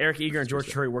 Yep. Eric Eager and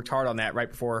George Torrey worked hard on that right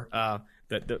before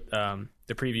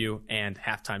the preview and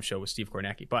halftime show with Steve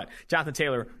Kornacki. But Jonathan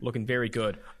Taylor looking very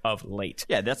good of late.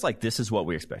 Yeah, this is what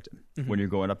we expected. When you're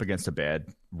going up against a bad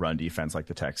run defense like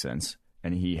the Texans,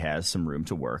 and he has some room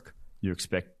to work, you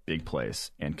expect big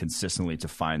plays and consistently to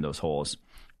find those holes.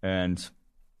 And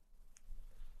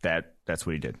that's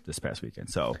what he did this past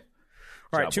weekend. So,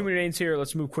 all right, 2 minutes here.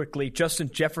 Let's move quickly. Justin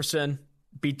Jefferson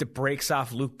beat the brakes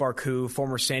off Luke Barku,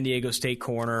 former San Diego State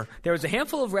corner. There was a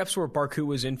handful of reps where Barku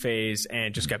was in phase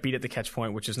and just got beat at the catch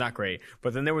point, which is not great.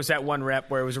 But then there was that one rep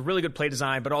where it was a really good play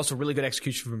design, but also really good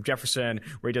execution from Jefferson,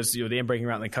 where he does the in-breaking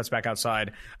route and then cuts back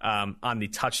outside on the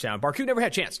touchdown. Barku never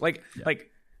had a chance. Like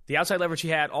the outside leverage he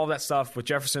had, all that stuff with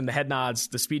Jefferson, the head nods,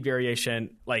 the speed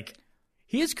variation,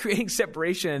 he is creating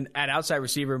separation at outside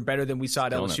receiver better than we saw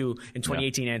at LSU in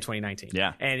 2018 and 2019.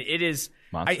 Yeah. And it is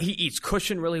he eats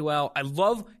cushion really well. I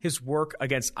love his work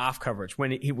against off coverage.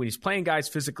 When he's playing guys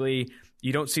physically,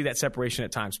 you don't see that separation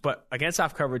at times. But against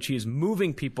off coverage, he is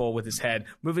moving people with his head,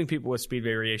 moving people with speed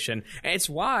variation. And it's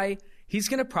why he's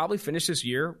going to probably finish this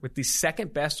year with the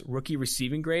second best rookie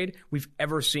receiving grade we've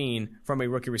ever seen from a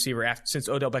rookie receiver since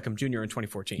Odell Beckham Jr. in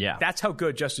 2014. Yeah. That's how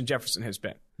good Justin Jefferson has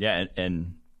been. Yeah,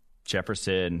 and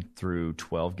Jefferson through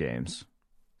 12 games.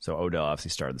 So Odell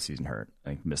obviously started the season hurt. I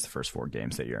think missed the first 4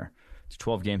 games that year.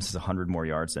 12 games is 100 more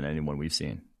yards than anyone we've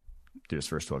seen through his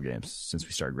first 12 games since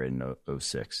we started grading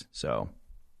 06. So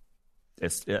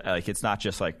it's not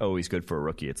just like, oh, he's good for a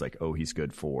rookie. It's like, oh, he's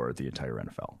good for the entire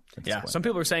NFL. Yeah, some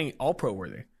people are saying all-pro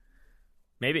worthy.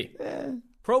 Maybe.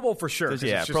 Pro Bowl for sure.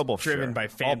 Yeah, Pro Bowl driven by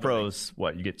fan. All pros,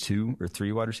 what, you get 2 or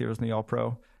 3 wide receivers in the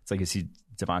all-pro? It's like, is he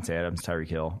Devontae Adams, Tyreek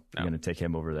Hill? You're going to take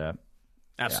him over that?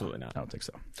 Absolutely not. I don't think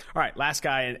so. All right, last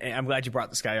guy, and I'm glad you brought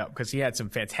this guy up because he had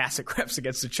some fantastic reps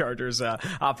against the Chargers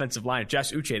offensive line.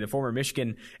 Josh Uche, the former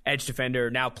Michigan edge defender,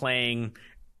 now playing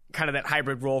kind of that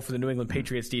hybrid role for the New England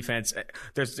Patriots defense.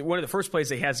 There's one of the first plays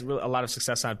that he has a lot of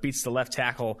success on, beats the left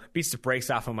tackle, beats the brakes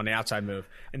off him on the outside move.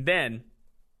 And then,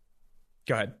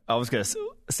 go ahead. I was going to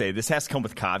say, this has to come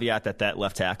with caveat that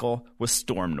left tackle was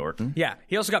Storm Norton. Yeah,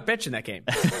 he also got benched in that game.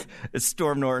 It's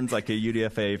Storm Norton's like a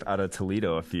UDFA out of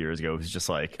Toledo a few years ago. It was just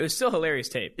like... It was still hilarious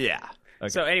tape. Yeah. Okay.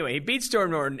 So anyway, he beats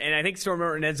Storm Norton, and I think Storm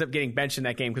Norton ends up getting benched in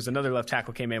that game because another left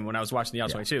tackle came in when I was watching the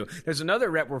L22. There's another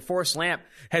rep where Forrest Lamp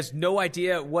has no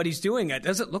idea what he's doing. It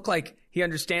doesn't look like he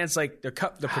understands the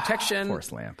protection.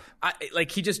 Forrest Lamp.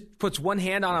 He just puts one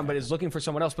hand on him, but is looking for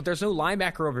someone else. But there's no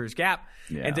linebacker over his gap.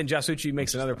 Yeah. And then Josh Uche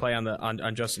makes another play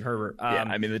on Justin Herbert.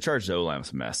 The Chargers O-line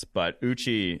was a mess, but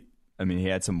Uche, he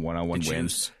had some one-on-one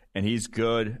wins, and he's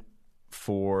good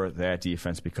for that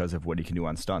defense because of what he can do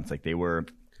on stunts. Like they were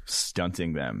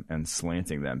stunting them and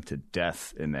slanting them to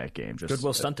death in that game. Just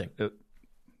Goodwill stunting. You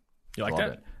like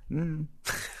that? It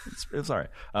was all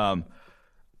right.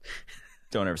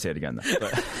 Don't ever say it again, though.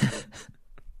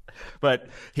 But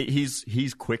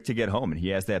he's quick to get home, and he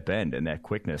has that bend and that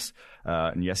quickness.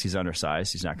 And yes, he's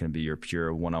undersized. He's not going to be your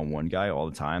pure one-on-one guy all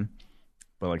the time.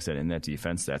 But like I said, in that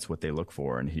defense, that's what they look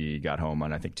for. And he got home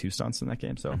on, I think, 2 stunts in that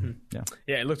game. So,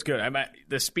 Yeah, it looks good.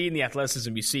 The speed and the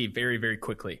athleticism you see very, very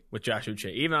quickly with Josh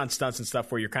Uche. Even on stunts and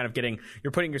stuff where you're kind of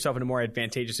you're putting yourself in a more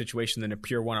advantageous situation than a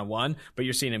pure one-on-one, but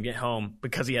you're seeing him get home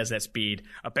because he has that speed.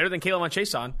 Better than Caleb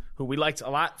Chason, who we liked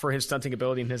a lot for his stunting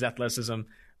ability and his athleticism.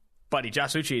 Buddy,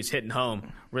 Josh Uche is hitting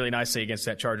home really nicely against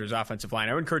that Chargers offensive line.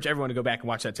 I would encourage everyone to go back and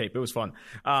watch that tape. It was fun.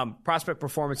 Prospect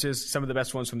performances, some of the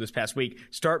best ones from this past week.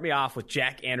 Start me off with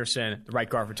Jack Anderson, the right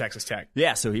guard for Texas Tech.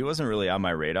 Yeah, so he wasn't really on my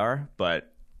radar,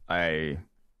 but the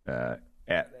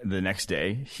next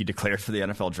day he declared for the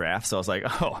NFL draft. So I was like,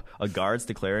 oh, a guard's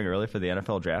declaring early for the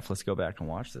NFL draft. Let's go back and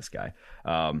watch this guy.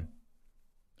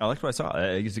 I liked what I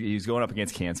saw. He's going up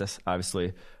against Kansas,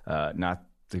 obviously. Not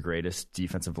the greatest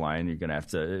defensive line. You're going to have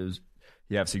to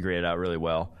he obviously graded out really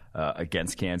well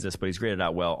against Kansas, but he's graded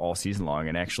out well all season long,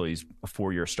 and actually he's a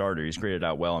 4-year starter. He's graded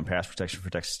out well in pass protection for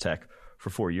Texas Tech for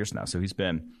 4 years now, so he's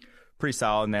been pretty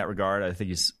solid in that regard. I think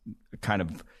he's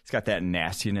got that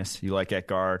nastiness you like at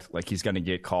guard. Like, he's going to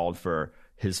get called for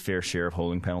his fair share of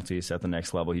holding penalties at the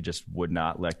next level. He just would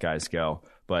not let guys go.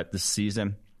 But this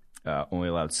season, only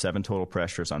allowed 7 total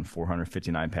pressures on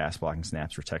 459 pass blocking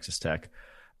snaps for Texas Tech.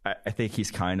 I think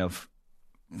he's kind of,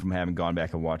 from having gone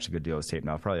back and watched a good deal of his tape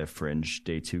now, probably a fringe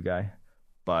day 2 guy.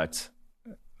 But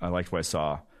I liked what I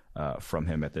saw from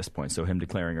him at this point. So him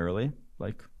declaring early,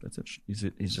 like, that's it.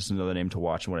 He's just another name to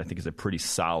watch in what I think is a pretty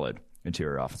solid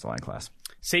interior offensive line class.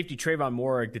 Safety Trayvon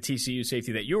Moehrig, the TCU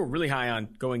safety that you were really high on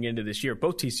going into this year,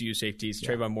 both TCU safeties,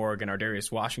 Trayvon Moehrig and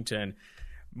Ardarius Washington.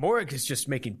 Moehrig is just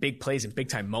making big plays in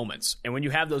big-time moments. And when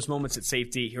you have those moments at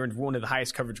safety, he earned one of the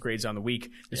highest coverage grades on the week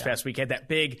this past week. He had that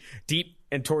big, deep,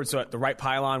 and towards the right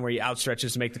pylon where he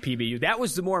outstretches to make the PBU. That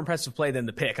was the more impressive play than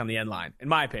the pick on the end line, in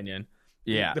my opinion.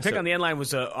 Yeah, the pick on the end line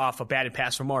was off a batted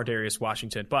pass from Ardarius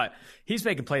Washington, but he's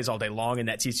making plays all day long in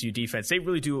that TCU defense. They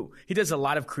really do. He does a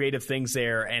lot of creative things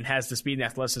there and has the speed and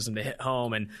athleticism to hit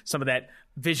home and some of that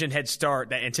vision head start,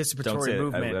 that anticipatory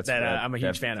movement that I'm a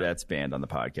huge fan of. That's banned on the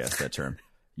podcast, that term.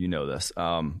 You know this.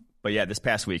 But yeah, this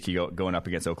past week, going up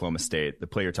against Oklahoma State, the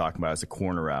play you're talking about is a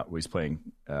corner route where he's playing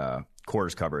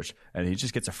quarters coverage, and he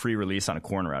just gets a free release on a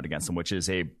corner route against him, which is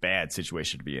a bad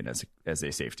situation to be in as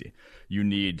a safety. You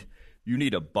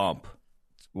need a bump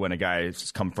when a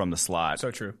guy's come from the slot.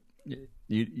 So true.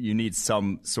 You need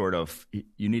some sort of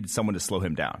 – you need someone to slow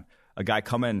him down. A guy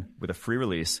come in with a free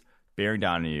release, bearing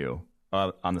down on you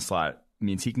on the slot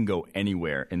means he can go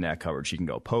anywhere in that coverage. He can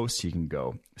go post. He can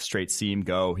go straight seam,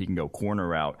 he can go corner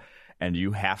route, and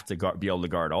you have to be able to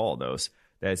guard all of those.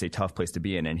 That is a tough place to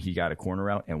be in, and he got a corner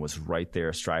route and was right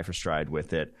there stride for stride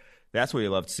with it. That's what you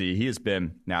love to see. He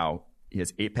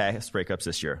has 8 pass breakups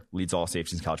this year, leads all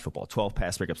safeties in college football. 12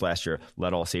 pass breakups last year,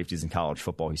 led all safeties in college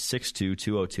football. He's 6'2",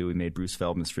 202. He made Bruce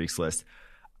Feldman's Freaks list.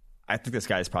 I think this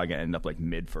guy is probably going to end up like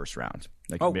mid-first round,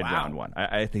 mid-round one.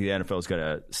 I think the NFL is going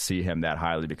to see him that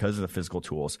highly because of the physical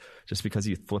tools, just because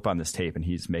you flip on this tape and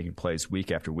he's making plays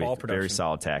week after week. Very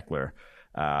solid tackler,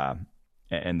 and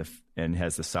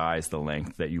has the size, the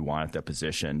length that you want at that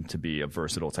position to be a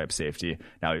versatile type safety.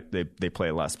 Now, they play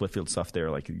a lot of split field stuff there.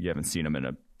 Like, you haven't seen him in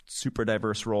a super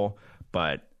diverse role,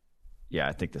 but yeah,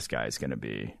 I think this guy is going to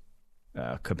be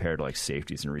compared to like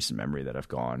safeties in recent memory that have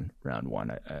gone round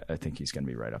one. I think he's going to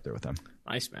be right up there with them.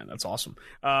 Nice, man. That's awesome.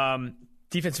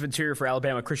 Defensive interior for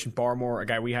Alabama, Christian Barmore, a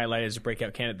guy we highlighted as a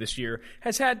breakout candidate this year,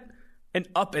 has had an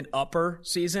up and upper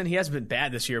season. He hasn't been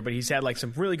bad this year, but he's had like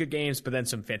some really good games, but then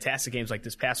some fantastic games like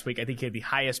this past week. I think he had the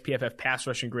highest PFF pass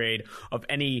rushing grade of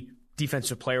any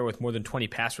defensive player with more than 20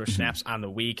 pass rush snaps on the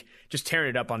week, just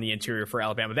tearing it up on the interior for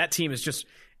Alabama. That team is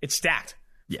it's stacked.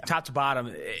 Yeah. Top to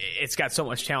bottom, it's got so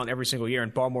much talent every single year,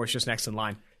 and Barmore's just next in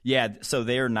line. Yeah, so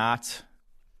they're not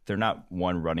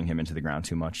running him into the ground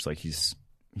too much. Like,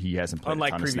 he hasn't played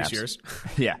unlike a ton previous of snaps.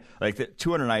 years. Yeah, like the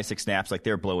 296 snaps, like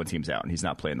they're blowing teams out, and he's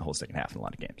not playing the whole second half in a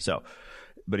lot of games. So,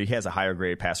 but he has a higher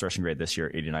grade pass rushing grade this year,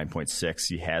 89.6.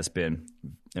 He has been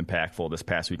impactful this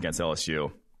past week against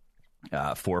LSU.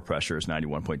 4 pressures,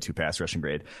 91.2 pass rushing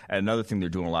grade. And another thing they're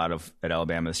doing a lot of at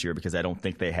Alabama this year, because I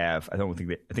think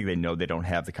they know they don't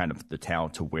have the kind of the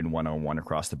talent to win one-on-one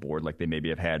across the board like they maybe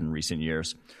have had in recent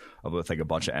years with like a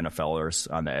bunch of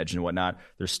NFLers on the edge and whatnot.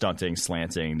 They're stunting,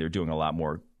 slanting. They're doing a lot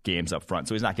more games up front.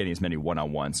 So he's not getting as many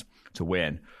one-on-ones to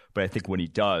win. But I think when he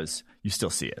does, you still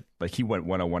see it. Like, he went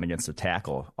one-on-one against a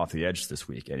tackle off the edge this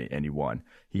week, and he won.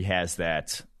 He has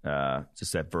that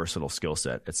just that versatile skill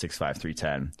set at 6'5",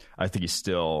 310. I think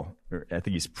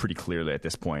he's pretty clearly at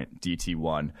this point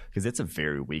DT1, because it's a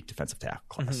very weak defensive tackle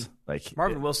class. Mm-hmm. Like,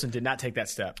 Marvin Wilson did not take that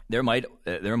step. He might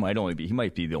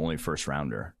be the only first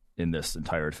rounder in this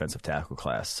entire defensive tackle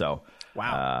class. So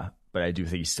wow. But I do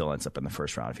think he still ends up in the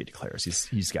first round if he declares.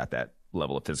 He's got that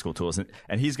level of physical tools.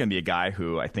 And he's going to be a guy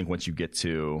who I think once you get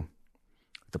to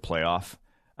the playoff,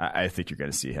 I think you're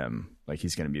going to see him. Like,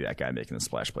 he's going to be that guy making the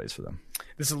splash plays for them.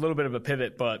 This is a little bit of a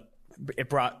pivot, but it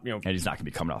brought, and he's not going to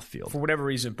be coming off the field. For whatever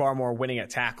reason, Barmore winning at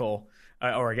tackle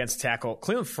or against tackle.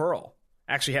 Cleveland Ferrell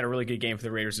actually had a really good game for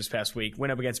the Raiders this past week.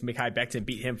 Went up against Mekhi Becton,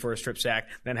 beat him for a strip sack,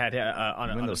 then had on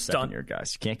a stunt. Second-year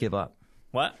guys. You can't give up.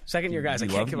 What? Second-year guys. I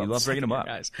can't give up. You love bringing them up.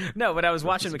 Guys. No, but I was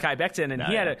watching Mekhi Becton, and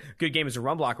he had a good game as a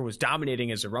run blocker, was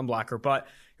dominating as a run blocker, but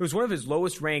it was one of his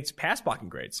lowest-ranked pass blocking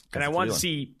grades. And I wanted to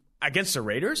see against the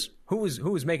Raiders, who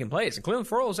was making plays. And Clelin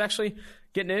Ferrell was actually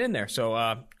getting it in there.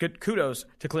 So good kudos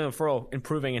to Clelin Ferrell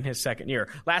improving in his second year.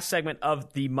 Last segment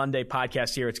of the Monday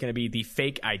podcast here, it's going to be the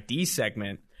fake ID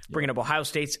segment, bringing up Ohio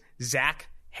State's Zach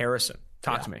Harrison.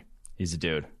 Talk to me. He's a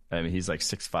dude. I mean, he's like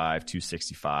 6'5",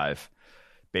 265,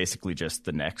 basically just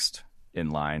the next in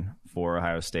line for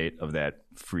Ohio State of that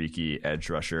freaky edge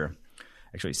rusher.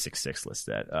 Actually, 6'6",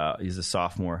 listed at. He's a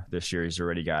sophomore this year. He's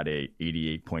already got a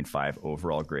 88.5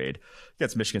 overall grade.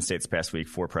 Against Michigan State this past week,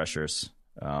 4 pressures.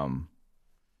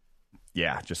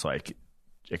 Just like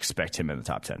expect him in the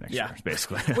top 10 next year,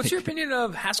 basically. What's your opinion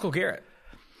of Haskell Garrett?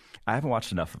 I haven't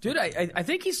watched enough of him. Dude, I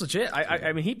think he's legit.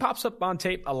 I mean, he pops up on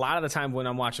tape a lot of the time when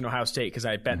I'm watching Ohio State because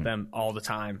I bet them all the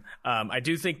time. I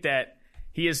do think that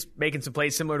he is making some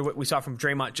plays similar to what we saw from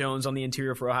Draymond Jones on the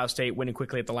interior for Ohio State, winning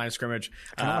quickly at the line of scrimmage.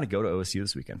 I want to go to OSU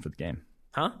this weekend for the game.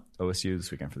 Huh? OSU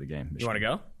this weekend for the game. You want to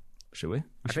go? Should we?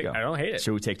 I don't hate it.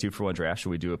 Should we take 2-for-1 draft? Should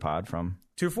we do a pod from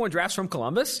 2-for-1 drafts from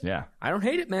Columbus? Yeah. I don't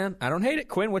hate it, man. I don't hate it.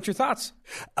 Quinn, what's your thoughts?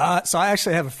 So I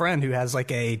actually have a friend who has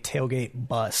like a tailgate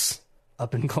bus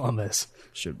up in Columbus.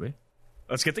 Should we?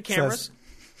 Let's get the cameras.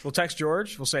 We'll text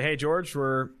George. We'll say, hey, George,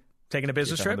 we're taking a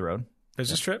business trip. On the road.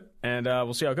 Business trip, and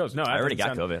we'll see how it goes. No, I already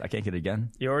got COVID. I can't get it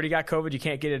again. You already got COVID. You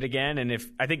can't get it again. And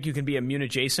I think you can be immune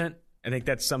adjacent. I think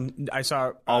that's I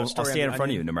saw. I'll stand in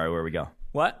front of you no matter where we go.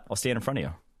 What? I'll stand in front of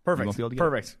you. Perfect.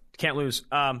 Perfect. Can't lose.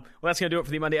 Well, that's going to do it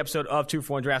for the Monday episode of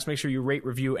 2-for-1 Drafts. Make sure you rate,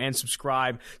 review, and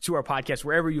subscribe to our podcast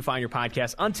wherever you find your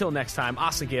podcast. Until next time,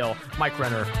 Gayle, Mike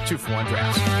Renner, 2-for-1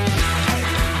 Drafts.